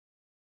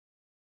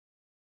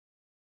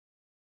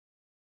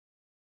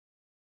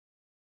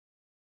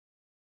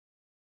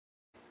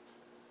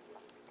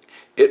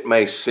It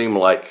may seem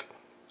like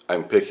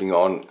I'm picking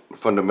on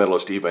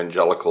fundamentalist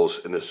evangelicals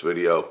in this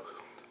video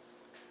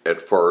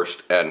at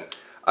first, and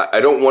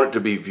I don't want it to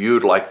be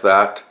viewed like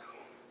that,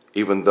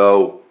 even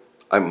though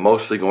I'm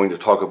mostly going to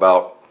talk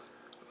about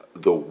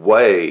the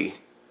way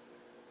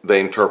they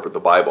interpret the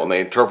Bible. And they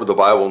interpret the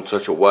Bible in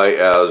such a way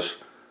as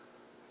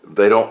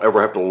they don't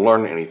ever have to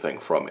learn anything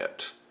from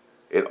it.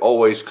 It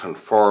always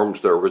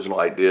confirms their original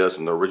ideas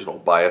and their original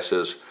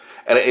biases.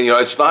 And you know,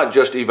 it's not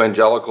just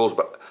evangelicals,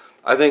 but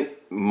I think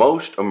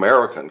most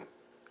American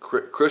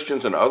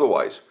Christians and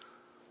otherwise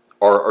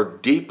are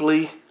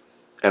deeply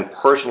and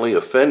personally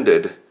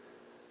offended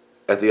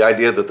at the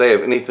idea that they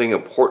have anything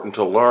important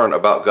to learn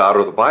about God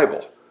or the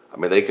Bible. I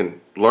mean, they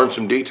can learn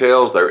some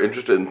details, they're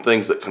interested in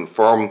things that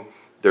confirm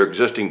their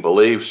existing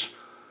beliefs,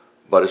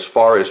 but as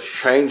far as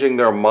changing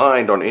their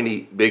mind on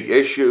any big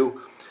issue,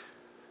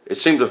 it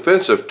seems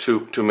offensive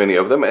to many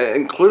of them,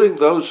 including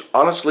those,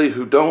 honestly,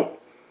 who don't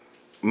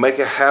make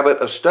a habit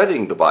of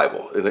studying the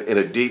Bible in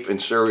a deep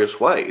and serious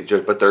way.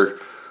 But they're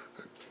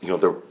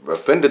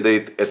offended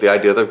at the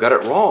idea they've got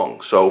it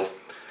wrong. So,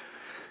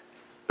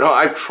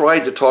 I've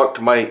tried to talk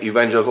to my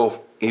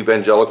evangelical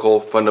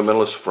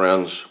fundamentalist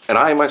friends, and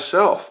I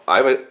myself,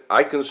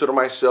 I consider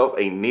myself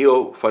a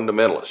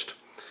neo-fundamentalist.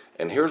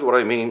 And here's what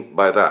I mean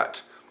by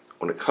that.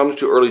 When it comes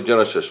to early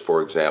Genesis,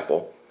 for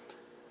example,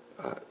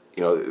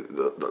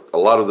 a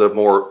lot of the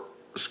more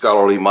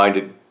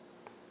scholarly-minded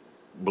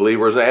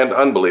believers and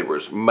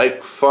unbelievers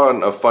make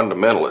fun of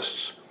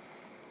fundamentalists.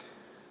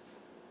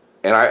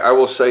 And I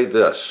will say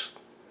this,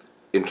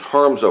 in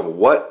terms of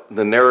what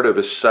the narrative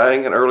is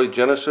saying in early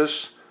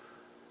Genesis,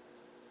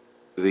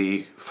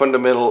 the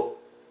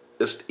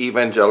fundamentalist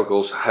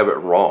evangelicals have it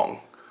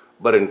wrong.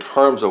 But in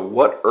terms of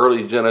what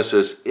early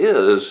Genesis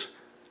is,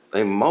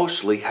 they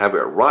mostly have it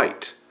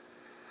right.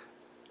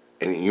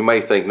 And you may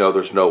think, no,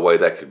 there's no way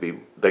they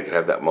could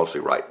have that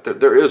mostly right.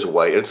 There is a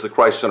way, and it's the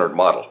Christ-centered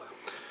model.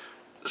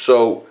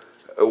 So,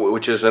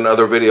 which is in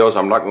other videos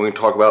I'm not going to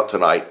talk about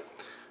tonight.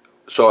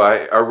 So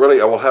I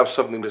will have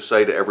something to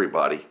say to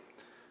everybody,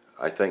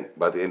 I think,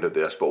 by the end of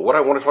this. But what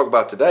I want to talk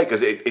about today,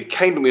 because it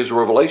came to me as a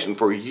revelation.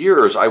 For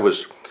years I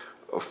was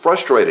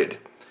frustrated.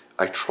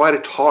 I try to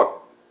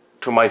talk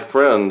to my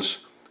friends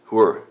who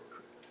are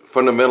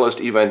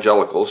fundamentalist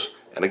evangelicals,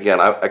 and again,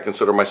 I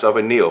consider myself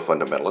a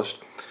neo-fundamentalist,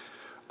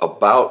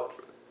 about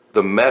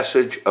the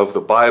message of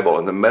the Bible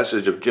and the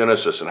message of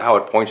Genesis and how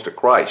it points to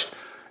Christ.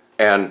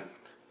 And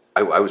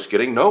I was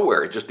getting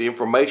nowhere. Just the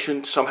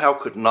information somehow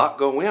could not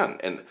go in,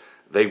 and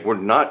they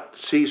would not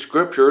see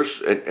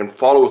scriptures and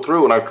follow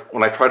through. And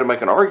when I tried to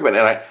make an argument,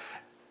 and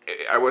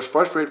I was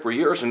frustrated for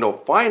years until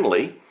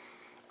finally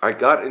I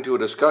got into a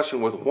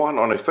discussion with one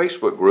on a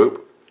Facebook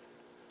group,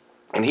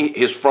 and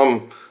he's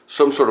from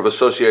some sort of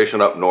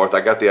association up north. I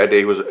got the idea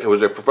he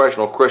was a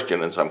professional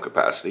Christian in some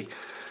capacity,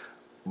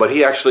 but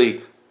he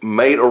actually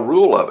made a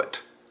rule of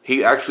it.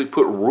 He actually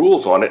put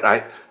rules on it.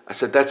 I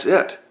said, that's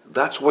it.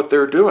 That's what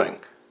they're doing.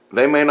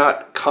 They may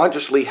not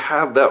consciously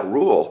have that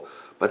rule,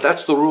 but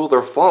that's the rule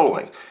they're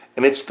following.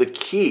 And it's the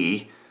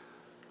key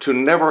to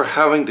never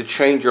having to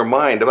change your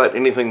mind about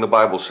anything the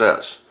Bible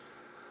says.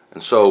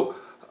 And so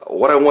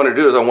what I want to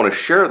do is I want to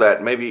share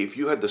that. Maybe if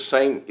you had the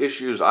same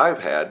issues I've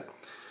had,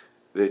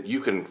 that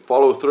you can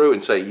follow through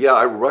and say, yeah,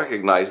 I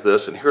recognize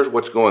this, and here's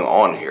what's going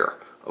on here.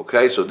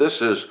 Okay, so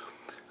this is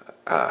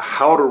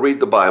how to read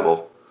the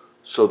Bible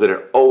so that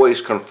it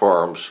always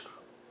confirms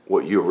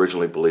what you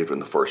originally believed in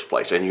the first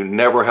place, and you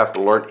never have to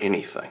learn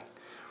anything.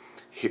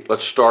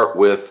 Let's start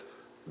with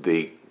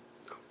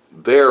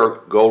their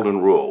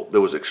golden rule that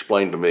was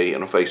explained to me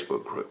in a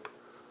Facebook group.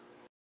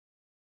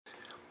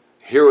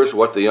 Here is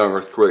what the young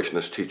earth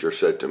creationist teacher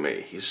said to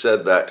me. He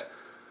said that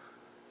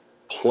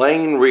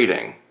plain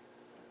reading,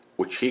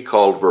 which he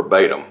called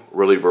verbatim,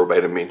 really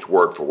verbatim means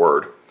word for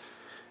word,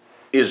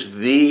 is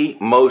the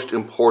most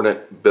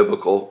important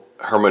biblical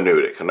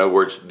hermeneutic. In other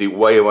words, the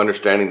way of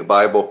understanding the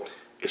Bible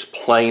is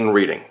plain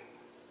reading.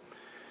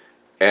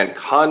 And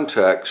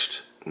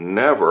context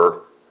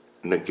never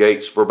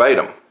negates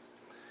verbatim.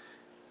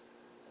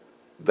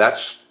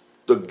 That's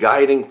the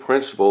guiding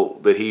principle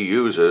that he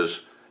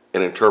uses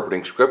in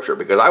interpreting Scripture.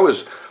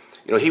 Because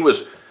he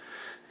was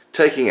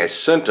taking a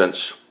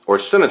sentence,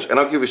 and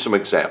I'll give you some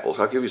examples.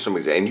 And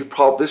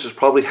this has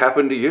probably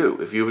happened to you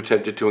if you've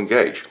attempted to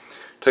engage.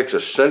 Takes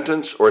a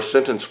sentence or a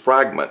sentence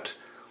fragment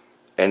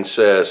and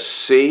says,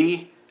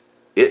 see,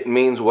 it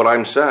means what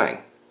I'm saying.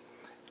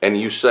 And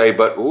you say,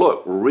 but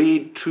look,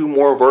 read 2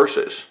 more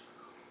verses.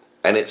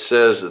 And it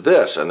says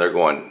this, and they're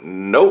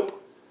going,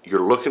 nope,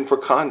 you're looking for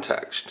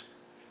context.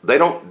 They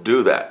don't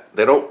do that.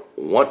 They don't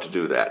want to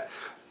do that.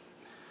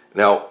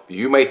 Now,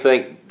 you may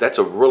think that's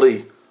a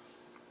really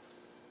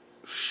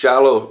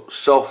shallow,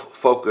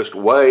 self-focused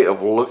way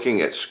of looking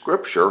at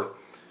Scripture,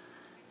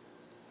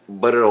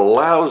 but it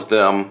allows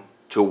them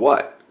to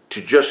what?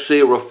 To just see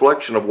a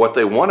reflection of what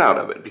they want out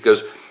of it.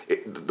 Because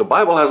the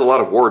Bible has a lot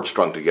of words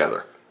strung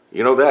together.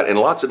 You know that? In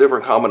lots of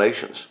different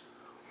combinations.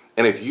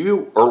 And if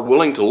you are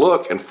willing to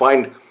look and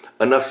find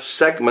enough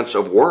segments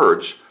of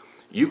words,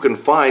 you can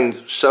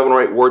find 7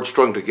 or 8 words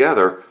strung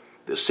together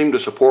that seem to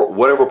support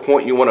whatever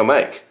point you want to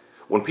make.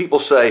 When people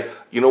say,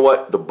 you know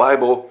what, the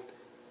Bible,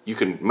 you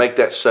can make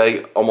that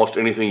say almost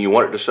anything you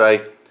want it to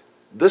say,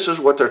 this is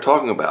what they're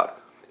talking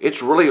about.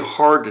 It's really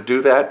hard to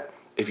do that.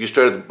 If you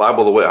study the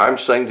Bible the way I'm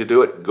saying to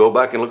do it, go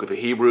back and look at the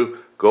Hebrew,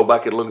 go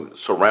back and look at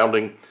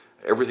surrounding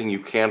everything you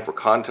can for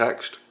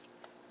context.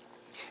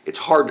 It's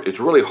hard. It's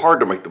really hard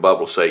to make the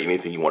Bible say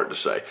anything you want it to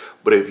say.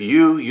 But if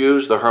you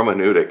use the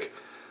hermeneutic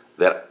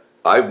that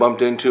I've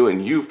bumped into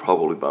and you've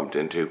probably bumped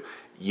into,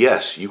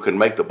 yes, you can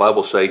make the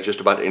Bible say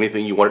just about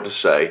anything you want it to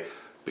say,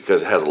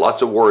 because it has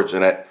lots of words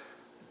in it,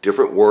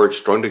 different words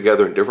strung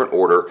together in different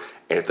order,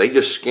 and if they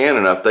just scan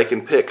enough, they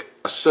can pick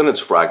a sentence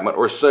fragment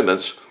or a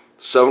sentence,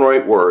 7 or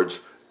 8 words,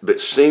 that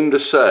seem to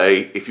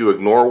say, if you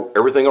ignore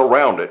everything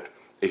around it,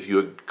 if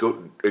you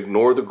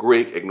ignore the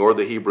Greek, ignore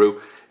the Hebrew,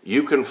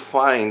 you can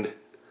find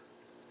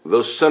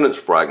those sentence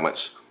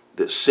fragments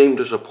that seem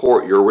to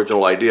support your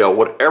original idea,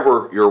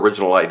 whatever your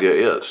original idea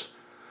is.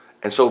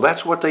 And so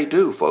that's what they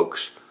do,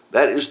 folks.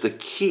 That is the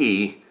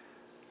key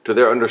to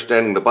their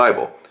understanding the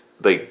Bible.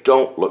 They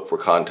don't look for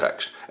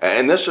context.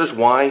 And this is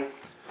why,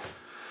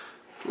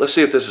 let's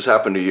see if this has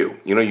happened to you.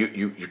 You know,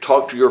 you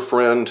talk to your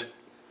friend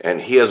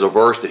and he has a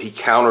verse that he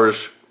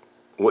counters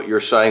what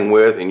you're saying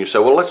with, and you say,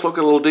 well, let's look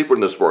a little deeper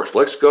in this verse.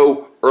 Let's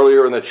go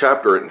earlier in the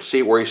chapter and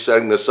see where he's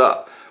setting this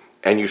up.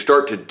 And you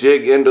start to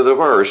dig into the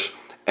verse,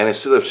 and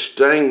instead of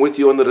staying with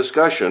you in the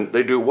discussion,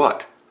 they do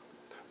what?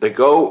 They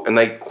go and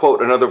they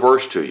quote another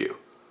verse to you.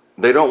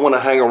 They don't want to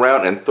hang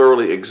around and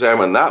thoroughly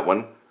examine that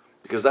one,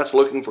 because that's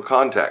looking for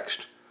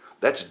context.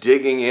 That's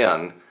digging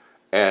in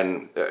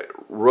and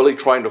really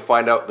trying to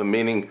find out the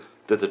meaning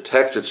that the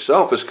text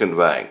itself is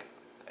conveying.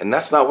 And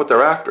that's not what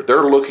they're after.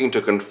 They're looking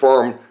to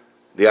confirm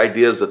the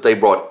ideas that they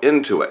brought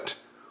into it.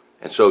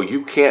 And so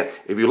you can't,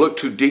 if you look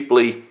too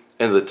deeply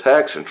into the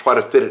text and try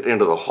to fit it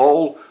into the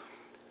whole,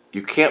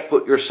 you can't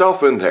put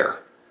yourself in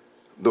there.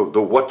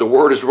 What the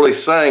word is really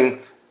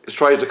saying is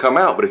tries to come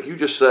out. But if you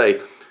just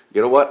say,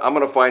 you know what, I'm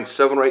going to find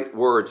 7 or 8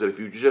 words that if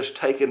you just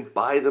taken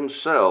by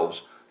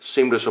themselves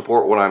seem to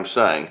support what I'm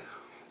saying,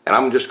 and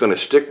I'm just going to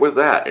stick with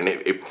that. And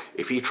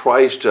if he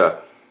tries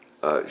to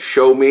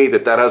show me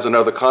that that has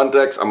another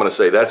context, I'm going to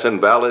say that's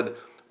invalid.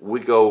 We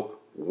go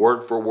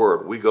word for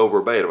word. We go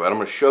verbatim. And I'm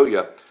going to show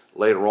you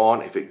later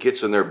on, if it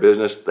gets in their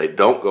business, they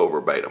don't go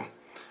verbatim.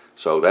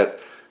 So that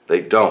they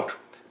don't.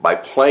 By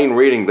plain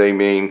reading, they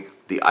mean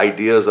the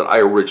ideas that I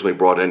originally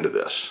brought into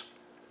this.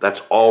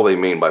 That's all they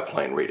mean by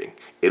plain reading.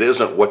 It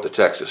isn't what the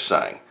text is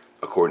saying,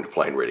 according to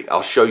plain reading.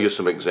 I'll show you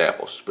some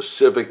examples,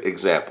 specific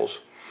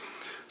examples.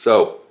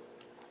 So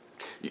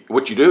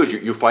what you do is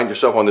you find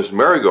yourself on this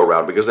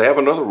merry-go-round, because they have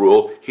another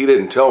rule. He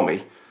didn't tell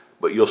me,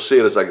 but you'll see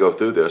it as I go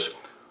through this.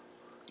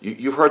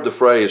 You've heard the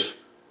phrase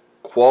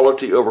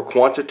quality over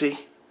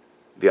quantity,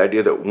 the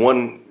idea that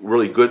one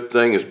really good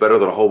thing is better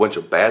than a whole bunch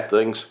of bad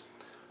things.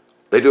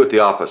 They do it the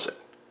opposite.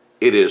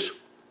 It is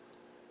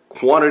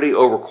quantity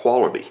over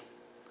quality.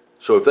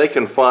 So if they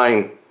can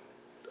find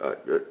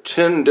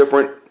 10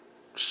 different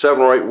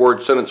 7 or 8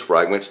 word sentence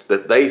fragments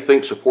that they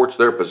think supports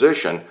their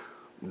position,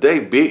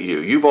 they've beat you.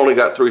 You've only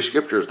got 3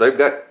 scriptures. They've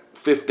got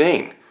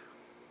 15.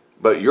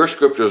 But your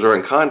scriptures are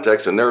in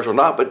context and theirs are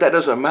not. But that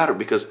doesn't matter,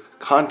 because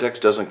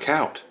context doesn't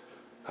count.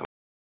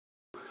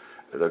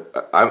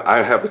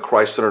 I have the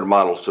Christ-centered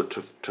model. So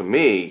to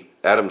me,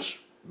 Adam's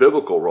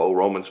biblical role,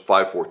 Romans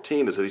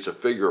 5:14, is that he's a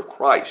figure of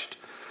Christ.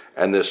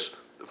 And this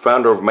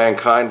founder of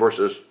mankind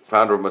versus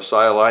founder of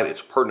Messiah line,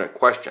 it's a pertinent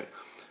question.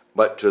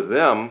 But to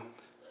them,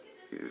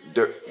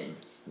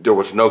 there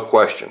was no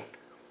question.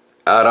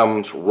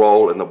 Adam's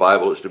role in the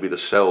Bible is to be the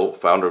sole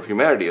founder of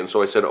humanity. And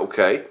so I said,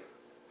 okay,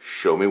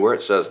 show me where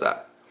it says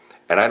that.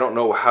 And I don't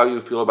know how you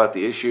feel about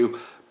the issue,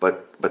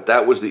 but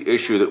that was the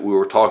issue that we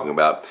were talking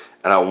about.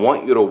 And I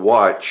want you to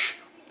watch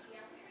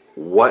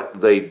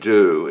what they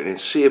do and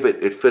see if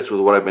it fits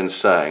with what I've been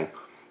saying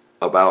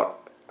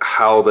about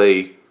how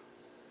they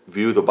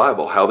view the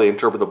Bible, how they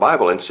interpret the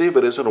Bible, and see if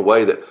it is in a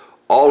way that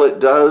all it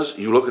does,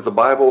 you look at the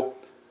Bible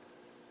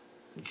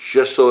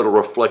just so it'll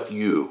reflect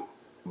you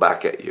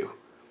back at you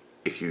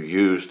if you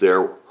use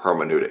their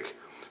hermeneutic.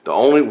 The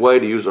only way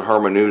to use a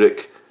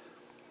hermeneutic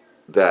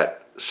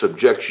that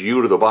subjects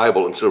you to the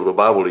Bible instead of the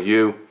Bible to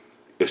you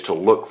is to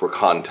look for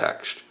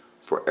context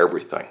for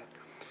everything.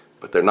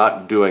 But they're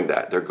not doing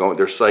that.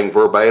 They're saying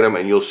verbatim,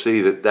 and you'll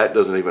see that that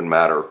doesn't even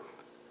matter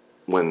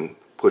when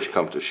push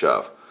comes to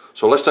shove.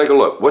 So let's take a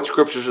look. What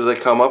scriptures do they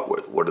come up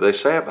with? What do they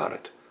say about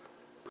it?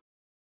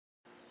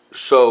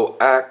 So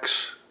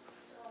Acts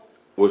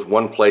was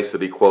one place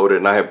that he quoted,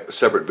 and I have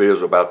separate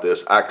videos about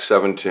this, Acts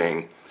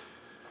 17,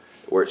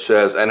 where it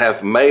says, and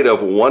hath made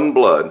of one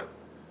blood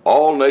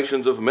all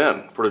nations of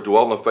men for to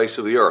dwell on the face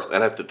of the earth,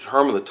 and hath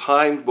determined the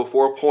times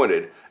before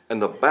appointed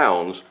and the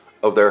bounds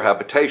of their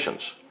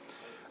habitations.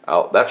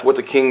 Now, that's what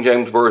the King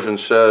James Version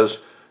says.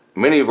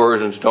 Many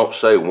versions don't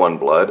say one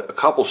blood. A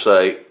couple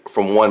say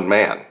from one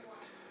man.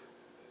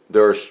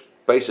 There's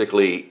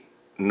basically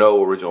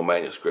no original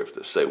manuscripts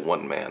that say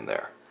one man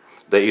there.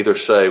 They either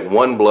say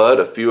one blood,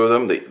 a few of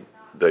them.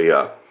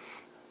 The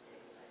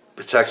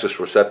Texas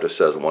Receptus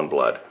says one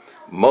blood.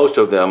 Most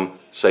of them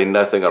say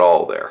nothing at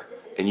all there,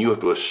 and you have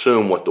to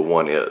assume what the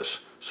one is.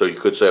 So you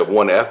could say of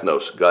one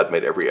ethnos, God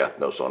made every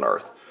ethnos on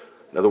earth.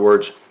 In other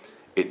words,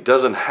 it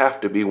doesn't have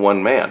to be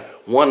one man.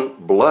 One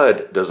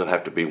blood doesn't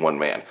have to be one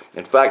man.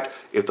 In fact,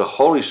 if the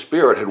Holy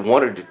Spirit had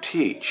wanted to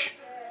teach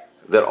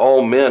that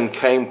all men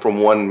came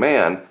from one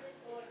man,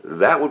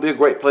 that would be a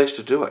great place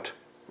to do it,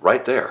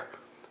 right there.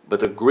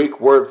 But the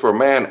Greek word for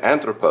man,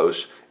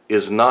 anthropos,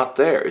 is not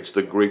there. It's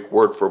the Greek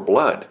word for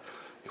blood.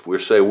 If we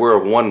say we're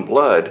of one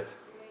blood,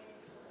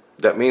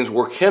 that means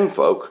we're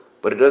kinfolk,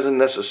 but it doesn't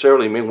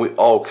necessarily mean we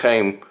all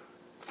came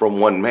from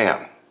one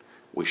man.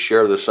 We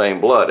share the same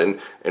blood. And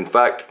in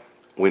fact,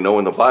 we know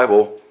in the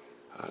Bible,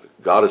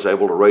 God is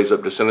able to raise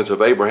up descendants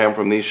of Abraham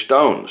from these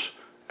stones.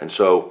 And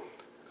so,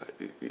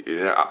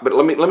 but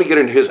let me get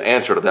into his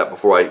answer to that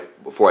before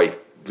I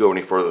go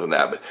any further than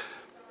that. But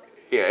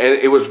and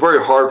it was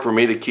very hard for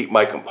me to keep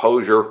my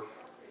composure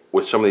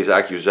with some of these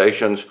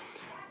accusations.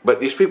 But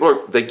these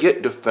people they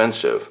get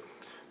defensive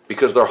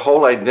because their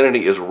whole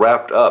identity is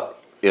wrapped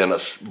up in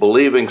us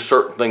believing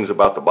certain things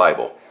about the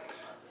Bible.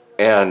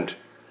 And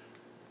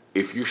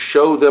if you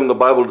show them the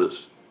Bible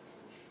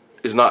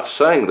is not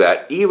saying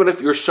that, even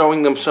if you're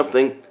showing them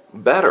something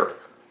better.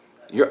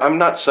 I'm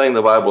not saying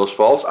the Bible is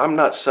false. I'm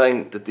not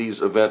saying that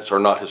these events are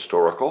not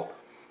historical.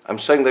 I'm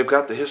saying they've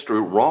got the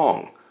history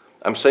wrong.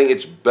 I'm saying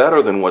it's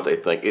better than what they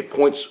think. It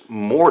points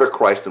more to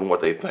Christ than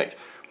what they think.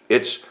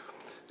 It's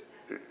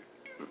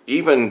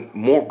even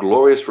more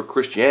glorious for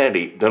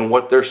Christianity than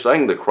what they're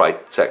saying the Christ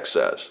text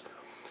says.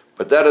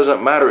 But that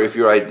doesn't matter if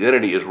your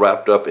identity is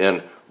wrapped up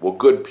in, well,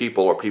 good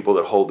people are people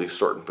that hold these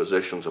certain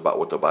positions about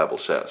what the Bible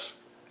says.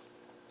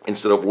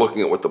 Instead of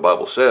looking at what the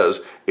Bible says,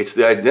 it's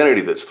the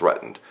identity that's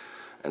threatened.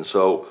 And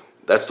so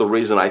that's the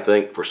reason I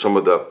think for some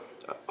of the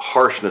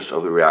harshness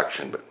of the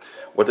reaction. But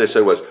what they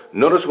said was,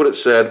 notice what it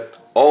said,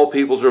 all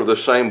peoples are of the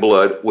same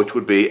blood, which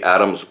would be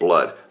Adam's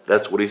blood.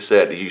 That's what he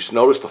said. Did you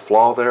notice the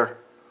flaw there?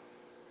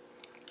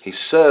 He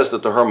says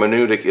that the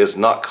hermeneutic is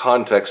not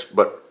context,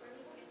 but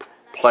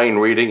plain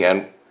reading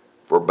and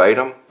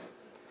verbatim.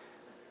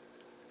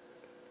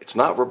 It's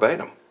not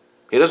verbatim.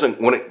 He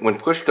doesn't, when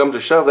push comes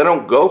to shove, they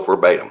don't go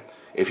verbatim.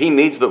 If he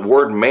needs the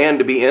word man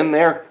to be in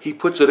there, he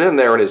puts it in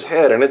there in his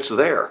head and it's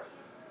there,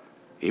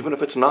 even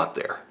if it's not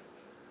there.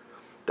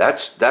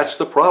 That's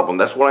the problem.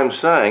 That's what I'm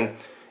saying.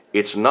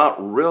 It's not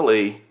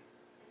really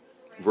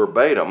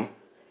verbatim.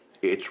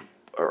 Its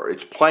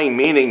plain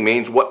meaning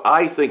means what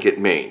I think it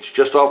means,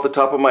 just off the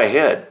top of my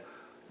head,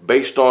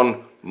 based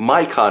on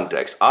my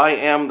context. I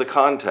am the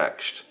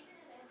context.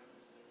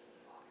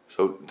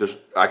 So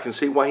I can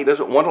see why he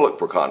doesn't want to look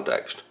for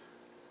context.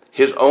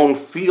 His own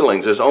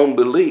feelings, his own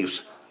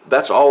beliefs,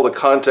 that's all the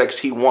context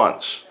he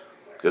wants.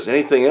 Because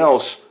anything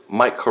else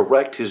might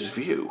correct his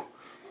view.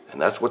 And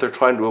that's what they're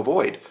trying to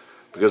avoid.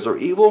 Because they're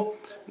evil,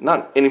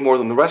 not any more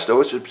than the rest of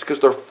us, it's because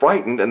they're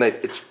frightened and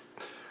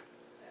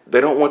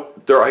they don't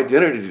want their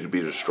identity to be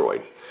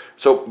destroyed.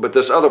 So, but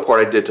this other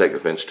part I did take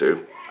offense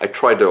to. I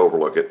tried to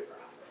overlook it.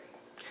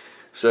 It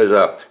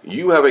says,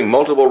 you having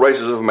multiple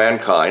races of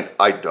mankind,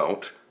 I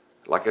don't.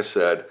 Like I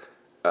said,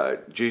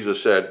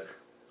 Jesus said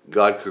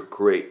God could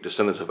create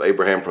descendants of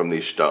Abraham from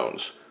these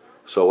stones.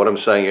 So what I'm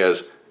saying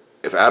is,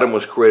 if Adam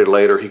was created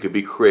later, he could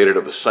be created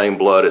of the same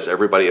blood as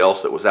everybody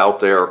else that was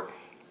out there,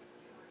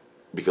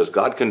 because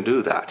God can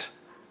do that.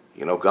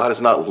 You know, God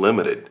is not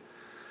limited.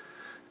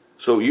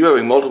 So you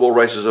having multiple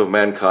races of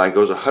mankind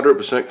goes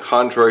 100%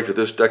 contrary to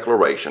this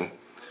declaration,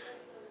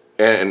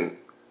 and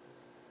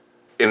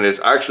it's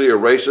actually a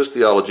racist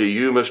theology.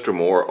 You, Mr.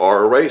 Moore,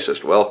 are a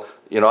racist. Well,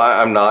 you know,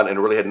 I'm not, and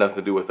it really had nothing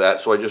to do with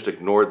that, so I just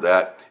ignored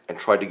that and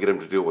tried to get him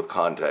to deal with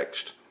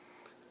context.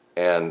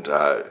 And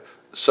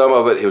some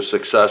of it, he was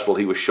successful.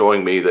 He was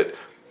showing me that,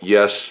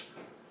 yes,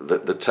 the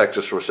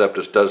Textus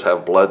Receptus does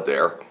have blood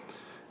there,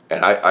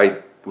 and I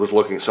was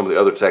looking at some of the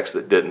other texts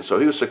that didn't, so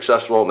he was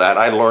successful in that.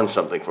 I learned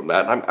something from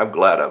that, and I'm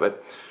glad of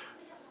it.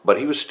 But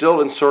he was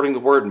still inserting the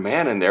word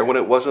man in there when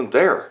it wasn't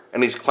there.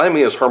 And he's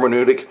claiming his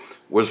hermeneutic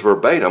was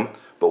verbatim,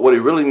 but what he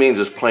really means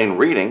is plain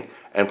reading,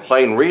 and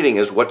plain reading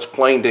is what's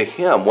plain to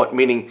him, what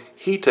meaning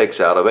he takes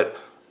out of it,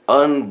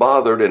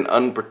 unbothered and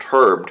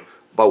unperturbed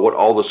by what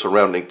all the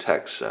surrounding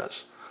text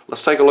says.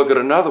 Let's take a look at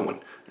another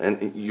one,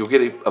 and you'll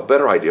get a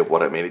better idea of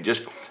what I mean.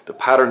 The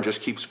pattern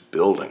just keeps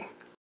building.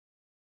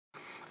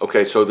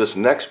 Okay, so this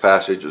next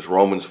passage is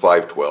Romans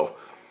 5:12.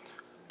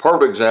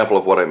 Perfect example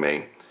of what I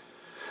mean.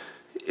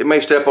 It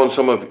may step on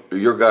some of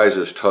your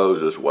guys'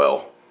 toes as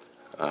well,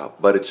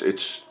 but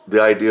it's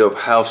the idea of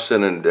how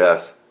sin and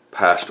death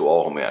pass to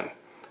all men.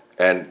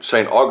 And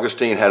St.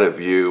 Augustine had a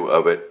view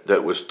of it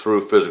that was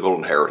through physical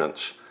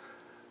inheritance.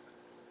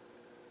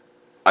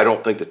 I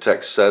don't think the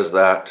text says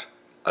that.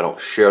 I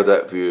don't share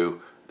that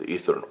view.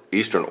 The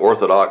Eastern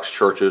Orthodox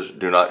churches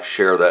do not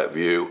share that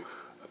view.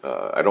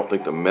 I don't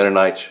think the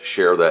Mennonites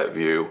share that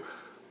view.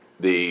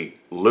 The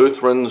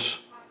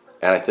Lutherans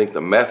and I think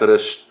the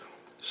Methodists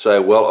say,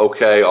 well,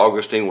 okay,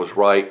 Augustine was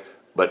right,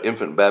 but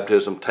infant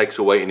baptism takes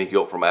away any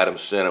guilt from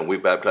Adam's sin, and we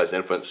baptize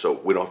infants, so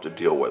we don't have to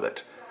deal with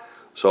it.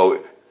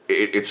 So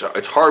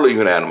it's hardly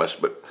unanimous,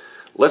 but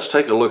let's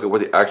take a look at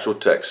what the actual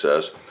text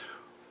says.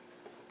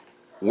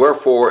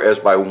 Wherefore, as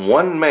by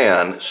one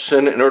man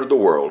sin entered the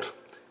world,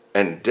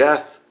 and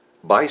death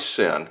by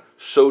sin,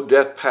 so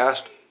death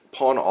passed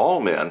upon all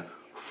men,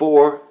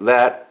 for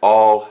that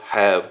all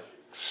have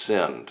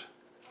sinned.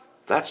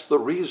 That's the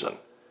reason.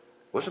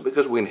 It wasn't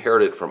because we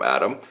inherited from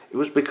Adam. It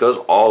was because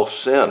all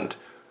sinned.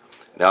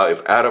 Now,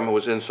 if Adam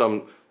was in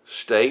some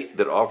state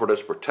that offered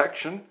us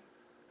protection,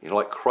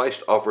 like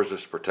Christ offers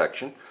us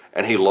protection,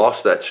 and he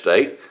lost that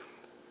state,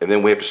 and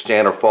then we have to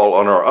stand or fall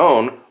on our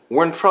own,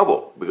 we're in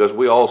trouble because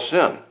we all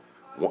sin.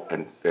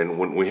 And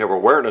when we have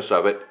awareness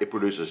of it, it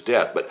produces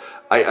death. But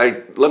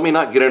let me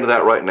not get into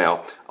that right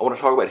now. I want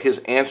to talk about his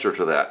answer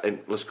to that, and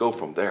let's go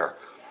from there.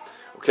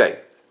 Okay,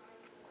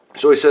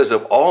 so he says,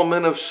 if all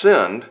men have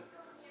sinned,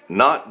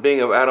 not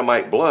being of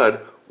Adamite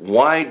blood,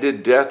 why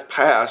did death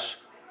pass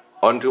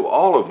unto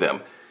all of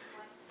them?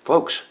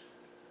 Folks,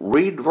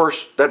 read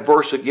that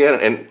verse again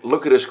and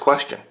look at his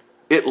question.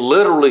 It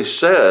literally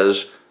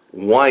says,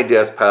 why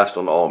death passed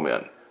on all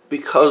men?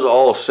 Because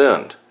all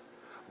sinned.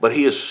 But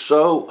he is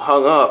so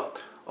hung up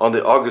on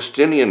the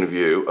Augustinian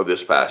view of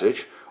this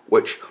passage,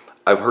 which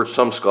I've heard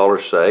some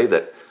scholars say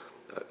that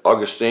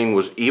Augustine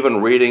was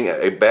even reading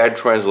a bad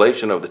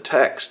translation of the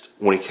text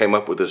when he came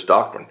up with this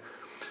doctrine,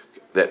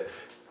 that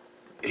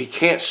he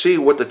can't see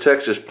what the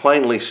text is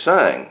plainly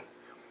saying,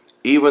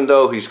 even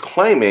though he's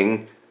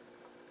claiming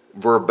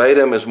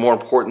verbatim is more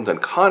important than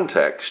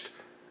context.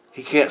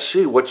 He can't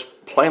see what's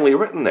plainly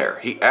written there.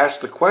 He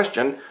asked the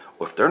question,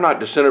 well, if they're not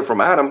descended from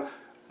Adam,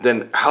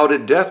 then how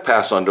did death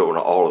pass on to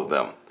all of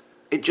them?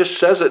 It just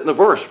says it in the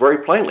verse very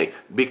plainly,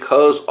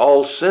 because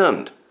all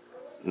sinned,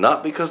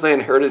 not because they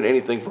inherited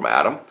anything from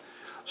Adam.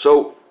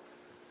 So,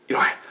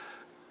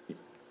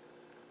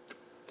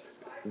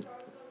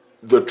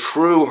 the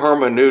true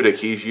hermeneutic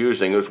he's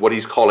using is what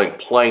he's calling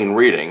plain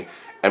reading,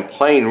 and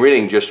plain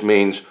reading just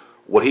means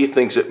what he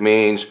thinks it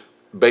means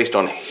based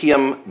on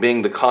him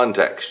being the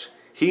context.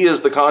 He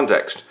is the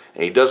context,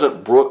 and he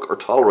doesn't brook or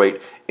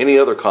tolerate any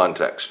other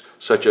context,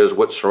 such as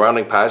what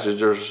surrounding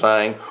passages are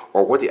saying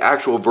or what the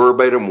actual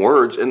verbatim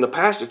words in the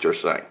passage are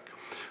saying.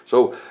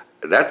 So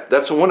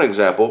that's one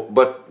example,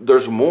 but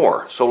there's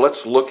more. So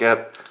let's look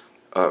at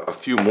a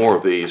few more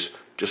of these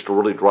just to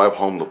really drive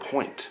home the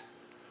point.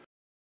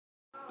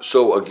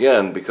 So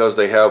again, because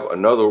they have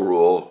another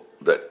rule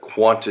that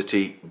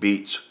quantity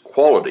beats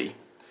quality,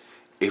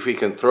 if he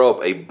can throw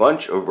up a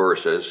bunch of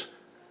verses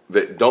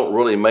that don't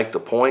really make the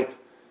point,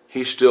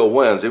 he still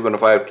wins, even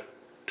if I have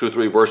 2 or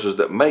 3 verses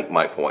that make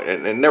my point.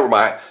 And never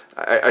mind,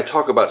 I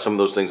talk about some of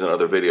those things in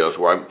other videos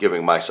where I'm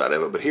giving my side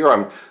of it, but here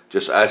I'm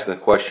just asking the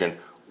question,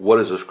 what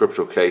is the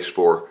scriptural case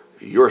for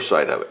your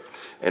side of it?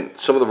 And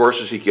some of the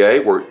verses he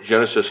gave were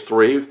Genesis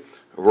 3,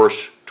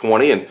 verse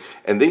 20,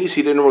 and these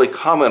he didn't really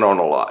comment on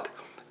a lot,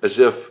 as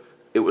if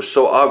it was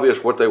so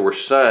obvious what they were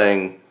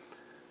saying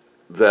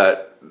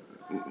that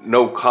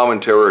no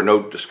commentary or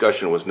no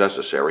discussion was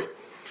necessary.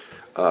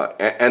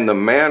 And the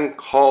man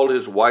called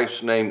his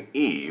wife's name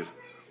Eve,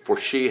 for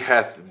she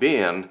hath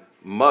been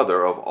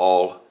mother of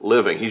all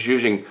living. He's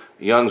using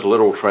Young's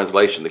literal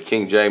translation. The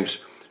King James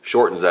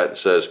shortens that and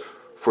says,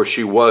 for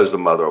she was the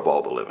mother of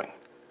all the living.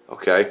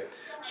 Okay?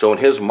 So in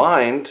his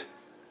mind,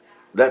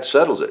 that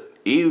settles it.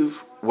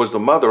 Eve was the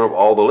mother of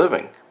all the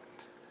living.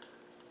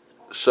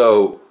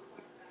 So,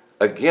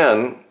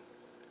 again,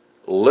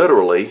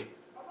 literally,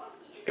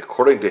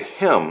 according to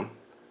him,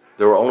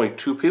 there were only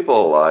 2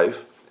 people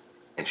alive,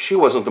 and she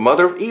wasn't the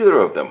mother of either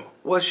of them,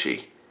 was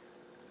she?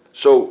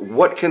 So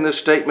what can this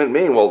statement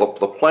mean? Well,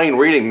 the plain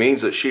reading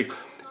means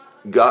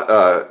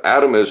that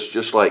Adam is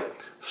just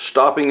like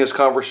stopping his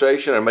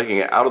conversation and making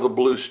an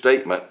out-of-the-blue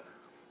statement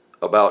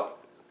about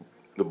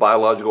the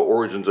biological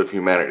origins of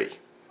humanity.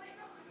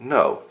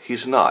 No,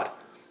 he's not.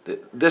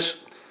 This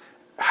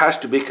has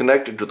to be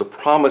connected to the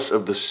promise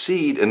of the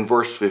seed in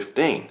verse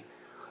 15.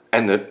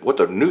 And what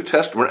the New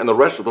Testament and the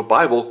rest of the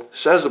Bible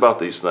says about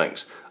these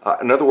things.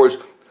 In other words,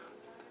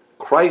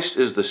 Christ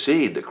is the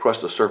seed that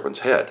crushed the serpent's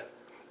head.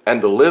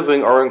 And the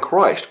living are in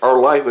Christ. Our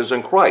life is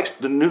in Christ.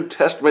 The New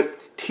Testament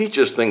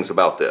teaches things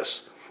about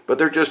this. But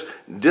they're just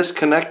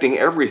disconnecting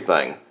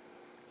everything.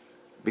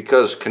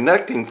 Because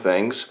connecting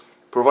things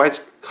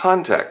provides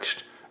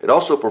context. It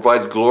also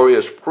provides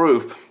glorious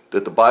proof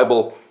that the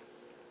Bible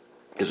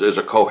is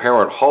a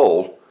coherent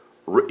whole,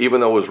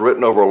 even though it was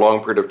written over a long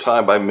period of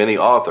time by many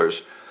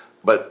authors.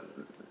 But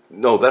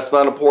no, that's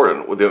not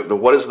important.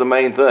 What is the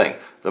main thing?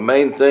 The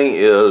main thing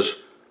is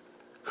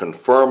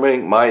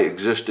confirming my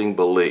existing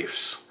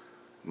beliefs,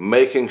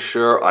 making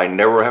sure I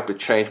never have to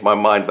change my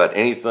mind about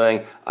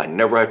anything. I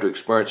never have to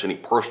experience any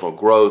personal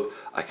growth.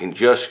 I can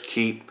just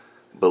keep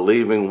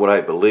believing what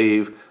I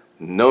believe.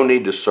 No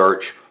need to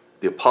search.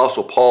 The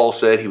Apostle Paul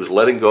said he was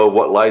letting go of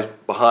what lies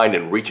behind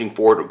and reaching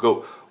forward to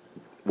go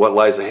what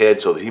lies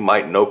ahead so that he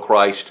might know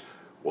Christ.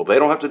 Well, they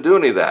don't have to do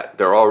any of that.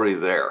 They're already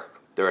there.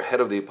 They're ahead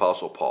of the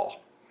Apostle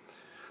Paul.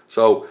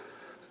 So,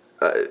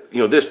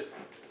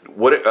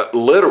 what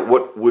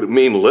would it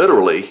mean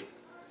literally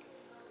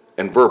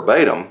and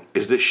verbatim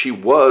is that she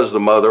was the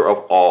mother of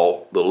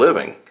all the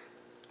living.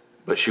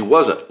 But she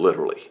wasn't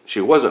literally.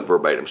 She wasn't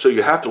verbatim. So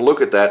you have to look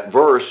at that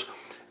verse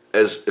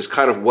as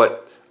kind of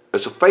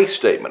as a faith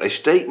statement. A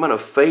statement of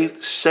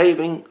faith,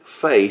 saving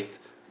faith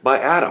by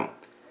Adam.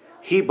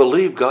 He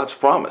believed God's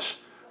promise.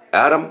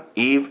 Adam,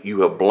 Eve,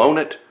 you have blown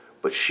it,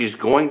 but she's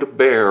going to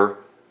bear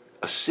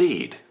a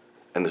seed.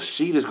 And the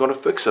seed is going to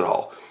fix it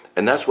all.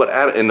 And that's what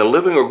Adam, and the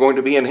living are going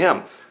to be in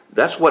him.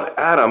 That's what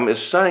Adam is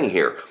saying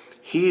here.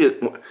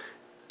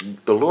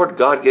 The Lord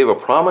God gave a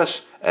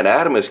promise, and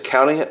Adam is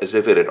counting it as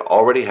if it had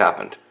already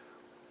happened.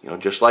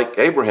 Just like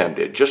Abraham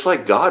did, just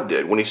like God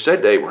did when he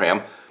said to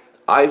Abraham,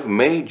 I've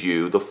made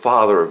you the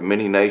father of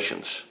many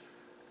nations,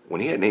 when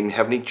he hadn't even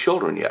have any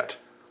children yet.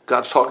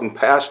 God's talking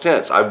past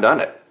tense. I've done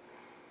it.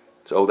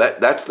 So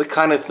that's the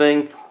kind of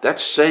thing,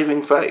 that's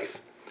saving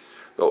faith.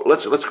 So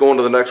let's go on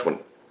to the next one.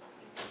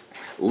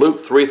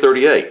 Luke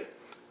 3:38.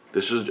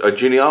 This is a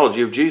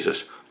genealogy of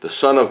Jesus. The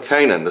son of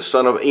Canaan, the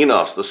son of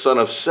Enos, the son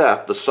of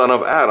Seth, the son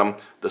of Adam,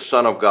 the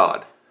son of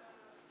God.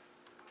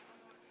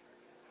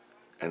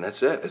 And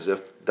that's it, as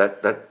if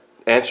that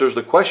answers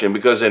the question,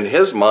 because in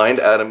his mind,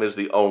 Adam is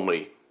the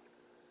only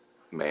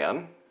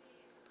man.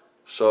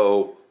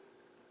 So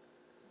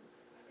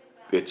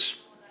it's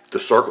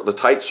the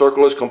tight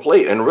circle is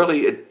complete. And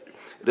really, it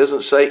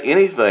doesn't say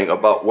anything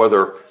about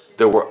whether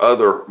there were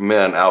other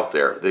men out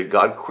there, that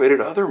God created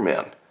other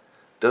men.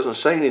 It doesn't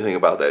say anything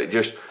about that. It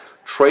just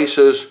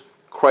traces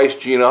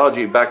Christ's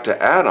genealogy back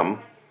to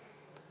Adam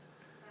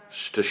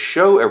to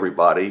show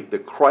everybody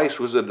that Christ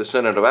was a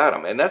descendant of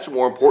Adam. And that's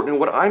more important than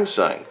what I'm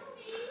saying.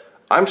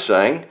 I'm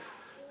saying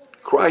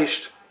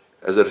Christ,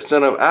 as a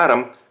descendant of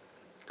Adam,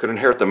 could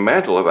inherit the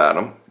mantle of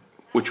Adam,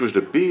 which was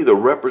to be the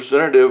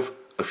representative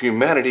of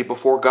humanity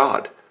before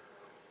God.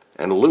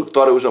 And Luke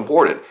thought it was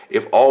important.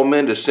 If all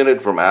men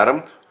descended from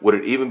Adam, would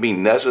it even be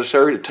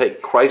necessary to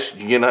take Christ's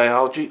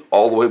genealogy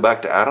all the way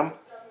back to Adam?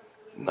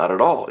 Not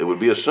at all. It would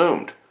be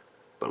assumed.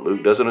 But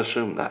Luke doesn't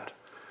assume that.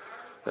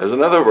 There's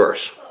another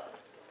verse.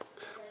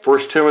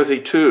 1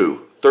 Timothy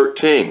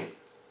 2:13.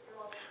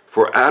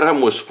 For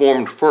Adam was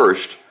formed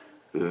first,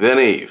 then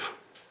Eve.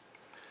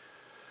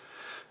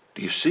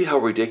 Do you see how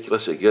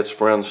ridiculous it gets,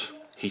 friends?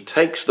 He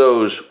takes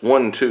those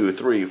 1, 2,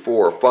 3,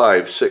 4,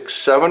 5, 6,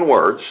 7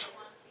 words,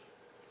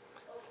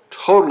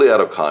 totally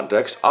out of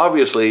context.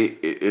 Obviously,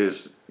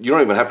 you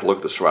don't even have to look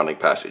at the surrounding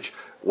passage.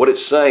 What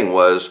it's saying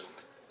was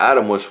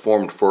Adam was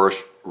formed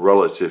first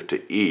relative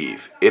to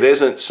Eve. It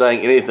isn't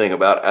saying anything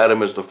about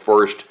Adam as the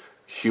first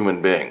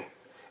human being.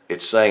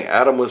 It's saying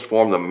Adam was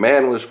formed, the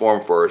man was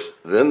formed first,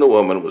 then the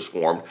woman was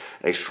formed,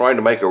 and he's trying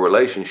to make a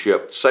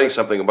relationship, saying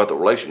something about the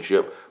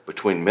relationship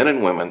between men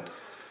and women,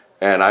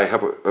 and I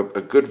have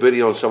a good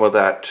video on some of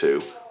that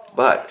too.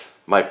 But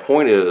my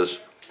point is,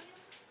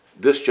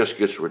 this just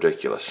gets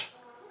ridiculous.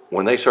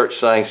 When they start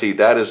saying, see,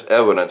 that is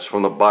evidence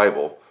from the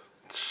Bible,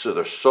 so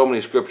there's so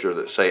many scriptures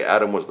that say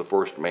Adam was the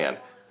first man.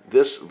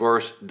 This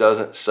verse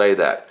doesn't say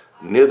that.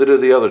 Neither do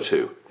the other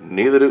two.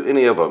 Neither do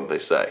any of them, they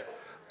say.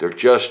 They're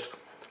just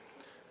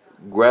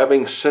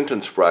grabbing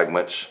sentence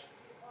fragments,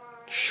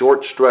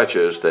 short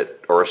stretches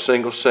that are a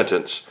single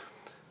sentence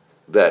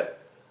that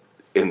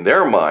in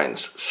their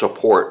minds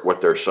support what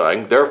they're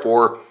saying.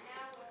 Therefore,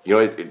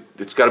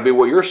 it's got to be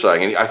what you're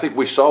saying. And I think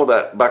we saw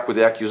that back with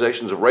the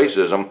accusations of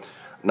racism.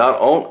 Not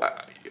only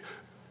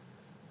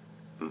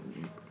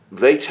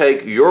they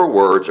take your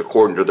words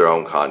according to their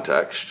own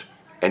context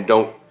and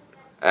don't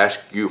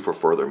ask you for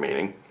further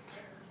meaning,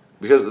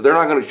 because they're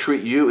not going to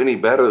treat you any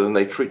better than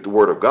they treat the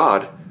Word of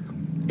God.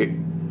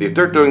 If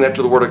they're doing that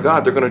to the Word of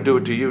God, they're going to do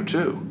it to you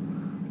too.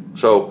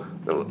 So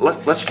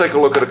let's take a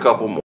look at a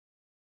couple more.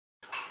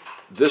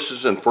 This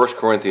is in 1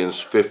 Corinthians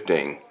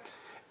 15.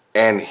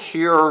 And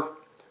here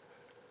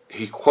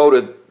he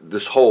quoted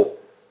this whole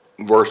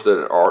verse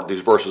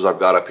these verses I've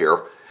got up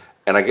here.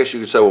 And I guess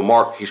you could say, well,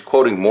 Mark, he's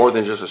quoting more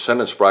than just a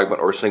sentence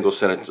fragment or a single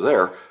sentence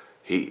there.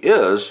 He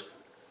is,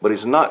 but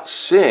he's not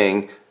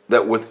seeing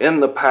that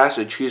within the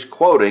passage he's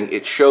quoting,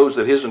 it shows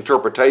that his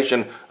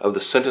interpretation of the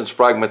sentence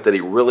fragment that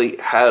he really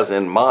has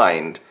in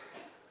mind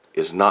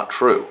is not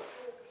true.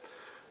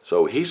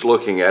 So he's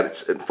looking at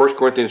it in 1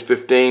 Corinthians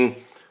 15,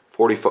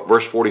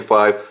 verse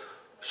 45.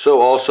 So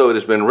also it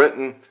has been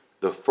written,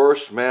 the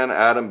first man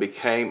Adam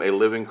became a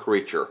living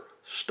creature.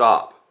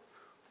 Stop.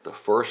 The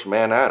first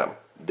man Adam.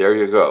 There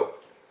you go.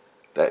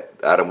 That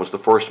Adam was the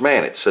first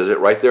man. It says it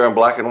right there in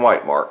black and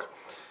white, Mark.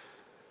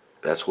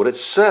 That's what it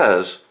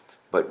says.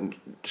 But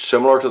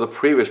similar to the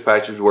previous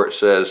passage where it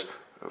says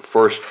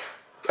first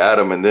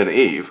Adam and then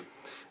Eve,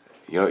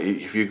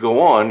 if you go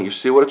on, you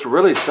see what it's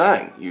really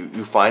saying.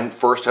 You find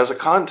first has a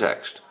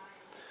context.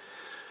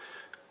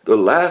 The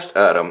last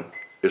Adam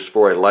is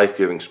for a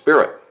life-giving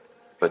spirit.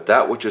 But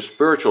that which is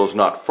spiritual is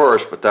not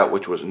first, but that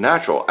which was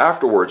natural.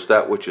 Afterwards,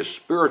 that which is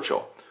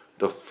spiritual.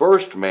 The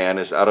first man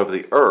is out of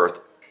the earth,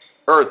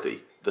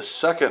 earthy. The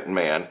second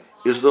man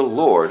is the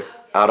Lord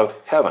out of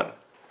heaven.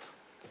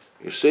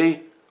 You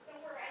see?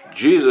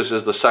 Jesus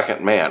is the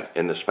second man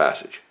in this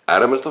passage.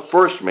 Adam is the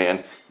first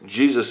man.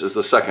 Jesus is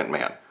the second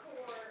man.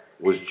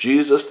 Was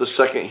Jesus the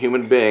second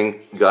human being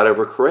God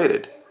ever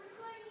created?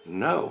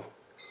 No.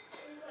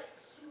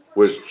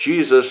 Was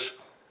Jesus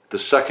the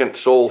second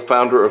sole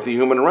founder of the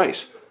human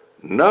race?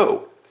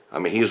 No. I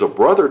mean, he's a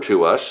brother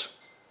to us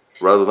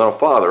rather than a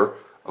father,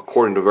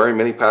 according to very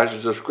many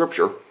passages of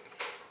Scripture.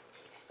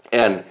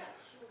 And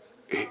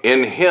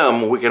in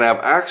him we can have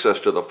access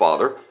to the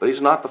Father, but he's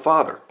not the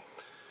Father.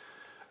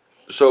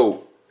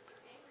 So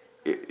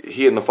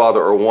he and the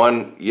Father are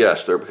one,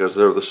 yes, because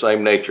they're the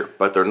same nature,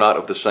 but they're not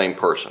of the same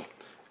person,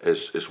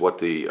 is what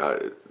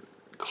the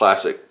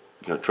classic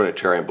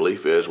Trinitarian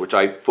belief is, which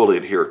I fully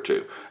adhere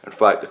to. In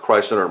fact, the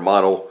Christ-centered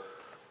model,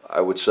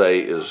 I would say,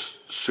 is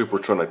super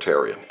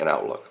Trinitarian in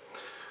outlook.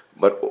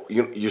 But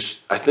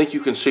I think you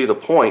can see the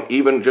point,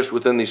 even just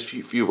within these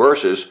few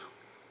verses.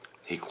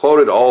 He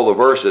quoted all the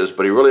verses,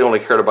 but he really only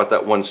cared about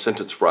that one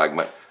sentence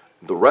fragment.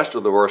 The rest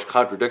of the verse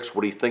contradicts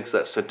what he thinks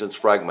that sentence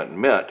fragment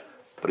meant,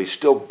 but he's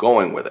still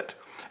going with it.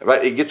 In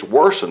fact, it gets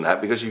worse than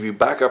that, because if you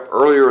back up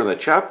earlier in the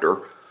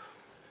chapter,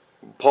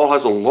 Paul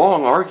has a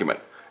long argument,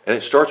 and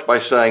it starts by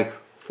saying,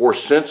 "For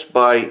since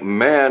by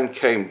man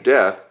came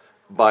death,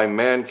 by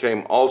man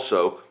came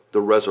also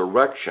the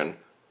resurrection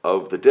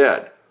of the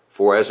dead.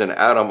 For as in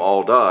Adam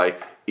all die,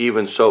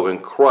 even so in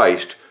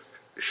Christ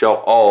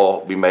shall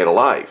all be made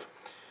alive."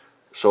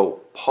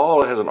 So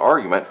Paul has an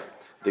argument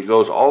that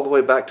goes all the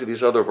way back to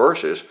these other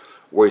verses,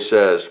 where he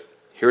says,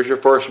 here's your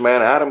first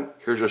man, Adam,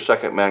 here's your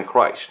second man,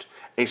 Christ.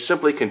 And he's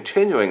simply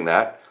continuing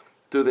that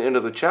through the end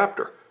of the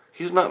chapter.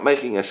 He's not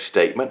making a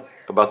statement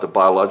about the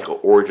biological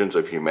origins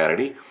of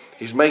humanity.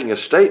 He's making a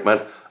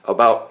statement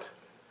about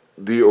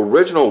the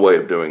original way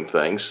of doing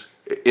things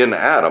in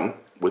Adam,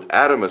 with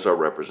Adam as our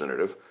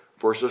representative,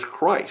 versus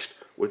Christ,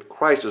 with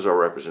Christ as our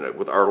representative,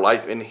 with our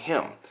life in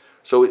him.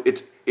 So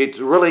it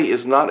really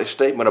is not a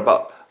statement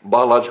about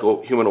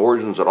biological human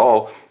origins at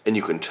all, and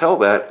you can tell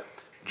that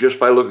just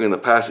by looking at the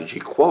passage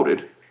he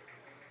quoted,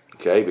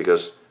 okay,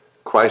 because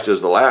Christ is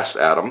the last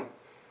Adam.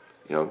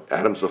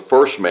 Adam's the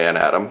first man,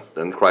 Adam,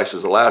 then Christ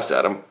is the last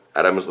Adam.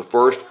 Adam is the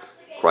first,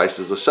 Christ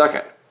is the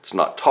second. It's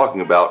not talking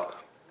about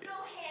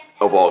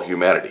of all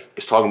humanity.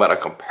 It's talking about a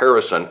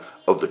comparison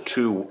of the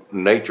two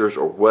natures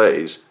or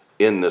ways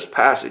in this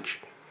passage.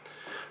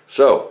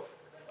 So,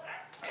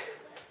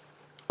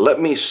 let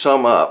me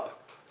sum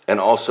up and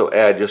also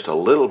add just a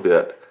little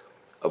bit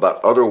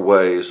about other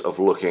ways of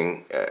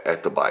looking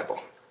at the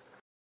Bible.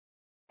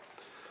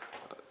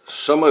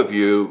 Some of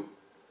you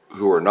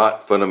who are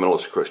not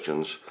fundamentalist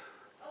Christians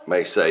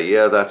may say,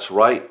 yeah, that's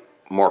right,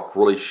 Mark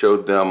really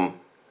showed them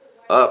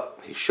up.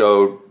 He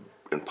showed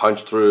and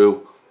punched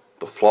through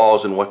the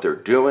flaws in what they're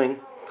doing,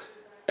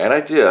 and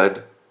I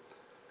did.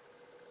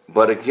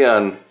 But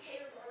again,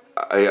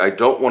 I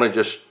don't want to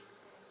just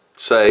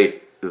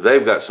say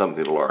they've got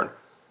something to learn.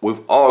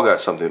 We've all got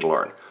something to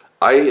learn.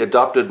 I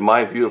adopted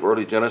my view of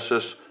early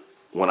Genesis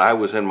when I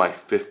was in my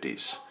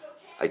 50s.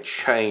 I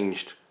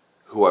changed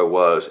who I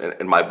was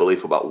and my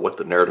belief about what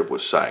the narrative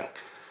was saying.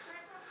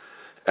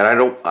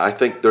 And I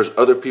think there's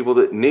other people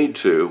that need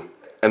to,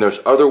 and there's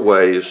other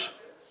ways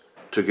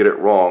to get it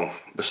wrong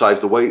besides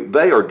the way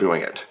they are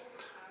doing it.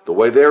 The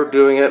way they're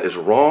doing it is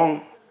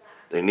wrong.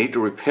 They need to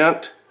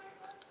repent,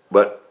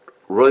 but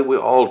really we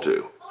all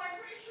do.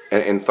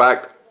 And in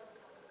fact,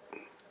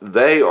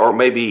 they are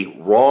maybe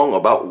wrong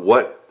about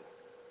what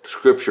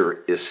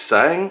Scripture is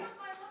saying,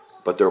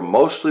 but they're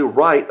mostly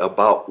right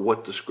about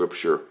what the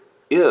Scripture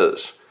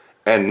is.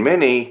 And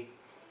many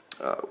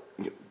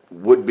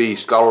would-be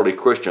scholarly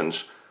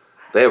Christians,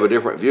 they have a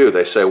different view.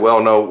 They say,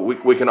 well, no,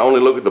 we can only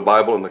look at the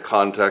Bible in the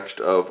context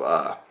of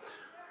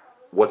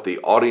what the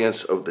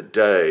audience of the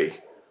day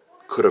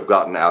could have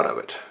gotten out of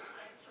it.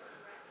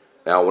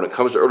 Now, when it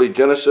comes to early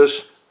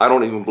Genesis, I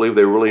don't even believe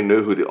they really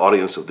knew who the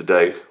audience of the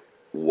day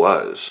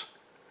was.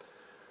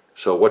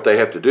 So what they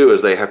have to do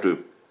is they have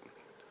to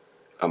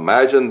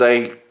imagine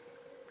they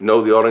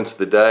know the audience of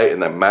the day,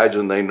 and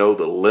imagine they know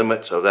the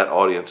limits of that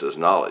audience's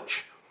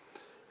knowledge.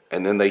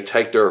 And then they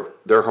take their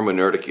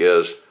hermeneutic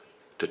is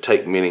to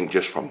take meaning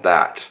just from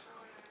that.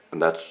 And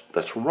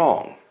that's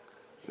wrong.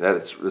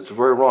 It's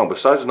very wrong.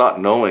 Besides not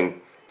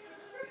knowing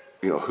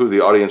who the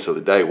audience of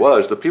the day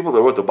was, the people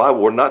that wrote the Bible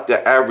were not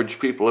the average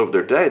people of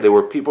their day. They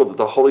were people that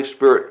the Holy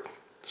Spirit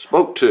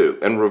spoke to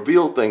and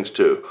revealed things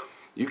to.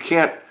 You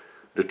can't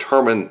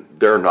determine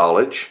their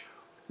knowledge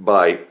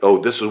by, oh,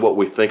 this is what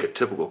we think a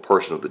typical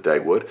person of the day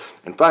would.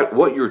 In fact,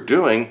 what you're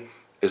doing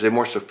is a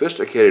more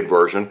sophisticated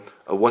version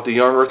of what the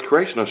young earth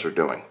creationists are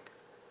doing.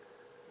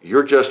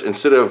 You're just,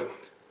 instead of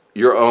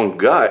your own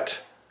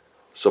gut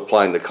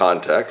supplying the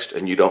context,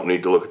 and you don't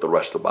need to look at the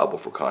rest of the Bible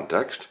for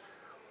context,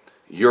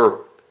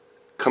 you're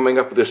coming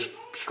up with this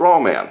straw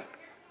man.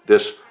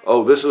 This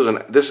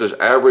is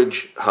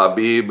average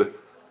Habib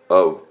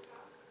of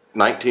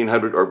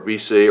 1900 or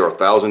BC or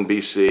 1000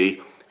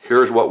 BC.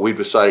 Here's what we've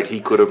decided he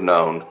could have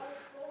known,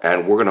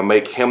 and we're going to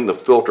make him the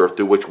filter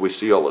through which we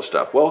see all this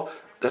stuff. Well,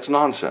 that's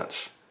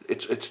nonsense.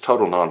 It's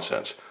total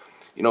nonsense.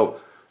 The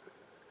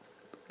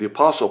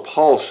Apostle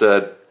Paul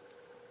said,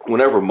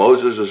 whenever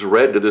Moses is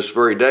read to this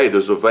very day,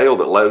 there's a veil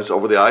that lies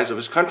over the eyes of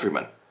his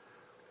countrymen.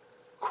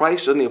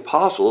 Christ and the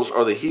apostles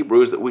are the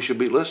Hebrews that we should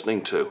be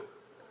listening to,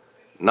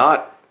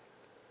 not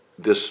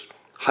this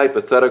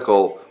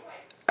hypothetical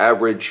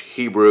average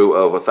Hebrew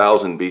of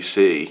 1000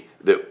 BC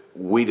that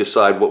we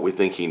decide what we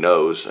think he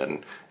knows,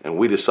 and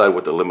we decide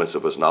what the limits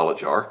of his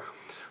knowledge are.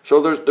 So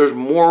there's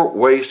more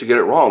ways to get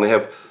it wrong. They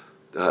have,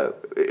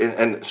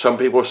 and some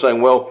people are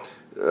saying, well,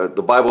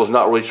 the Bible is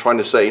not really trying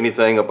to say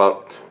anything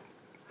about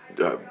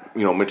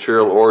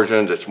material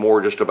origins. It's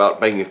more just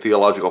about making a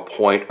theological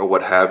point or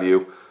what have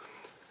you.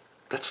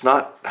 That's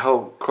not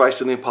how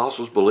Christ and the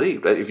apostles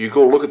believed. If you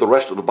go look at the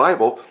rest of the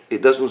Bible,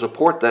 it doesn't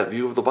support that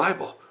view of the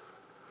Bible.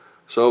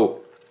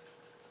 So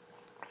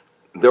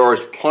there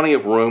is plenty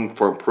of room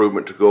for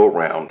improvement to go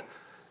around,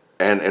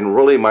 and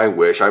really my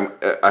wish,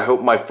 I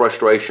hope my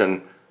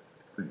frustration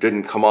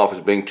didn't come off as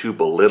being too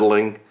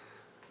belittling.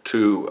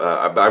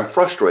 I'm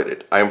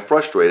frustrated. I am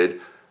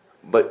frustrated,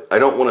 but I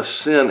don't want to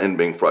sin in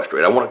being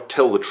frustrated. I want to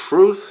tell the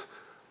truth,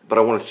 but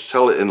I want to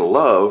tell it in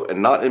love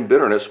and not in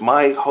bitterness.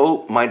 My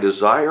hope, my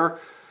desire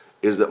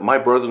is that my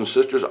brothers and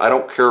sisters, I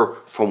don't care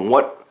from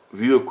what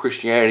view of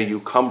Christianity you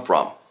come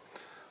from,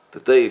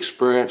 that they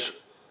experience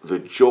the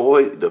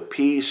joy, the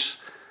peace,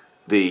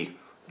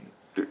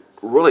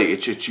 really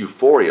it's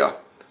euphoria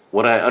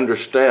when I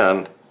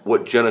understand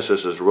what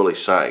Genesis is really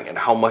saying and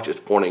how much it's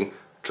pointing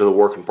to the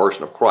work and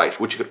person of Christ,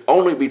 which could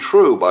only be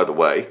true, by the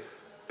way,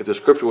 if the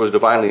scripture was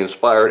divinely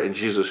inspired and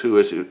Jesus who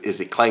is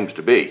he claims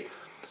to be.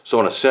 So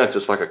in a sense,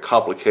 it's like a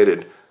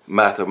complicated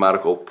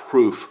mathematical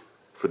proof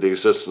for the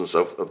existence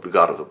of the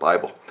God of the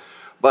Bible.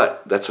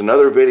 But that's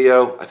another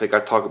video. I think I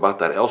talk about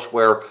that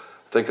elsewhere.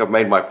 I think I've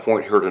made my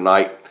point here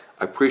tonight.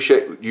 I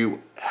appreciate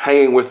you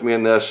hanging with me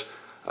in this.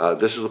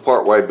 This is the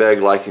part where I beg,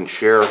 like, and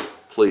share.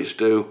 Please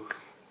do.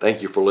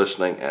 Thank you for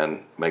listening,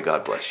 and may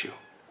God bless you.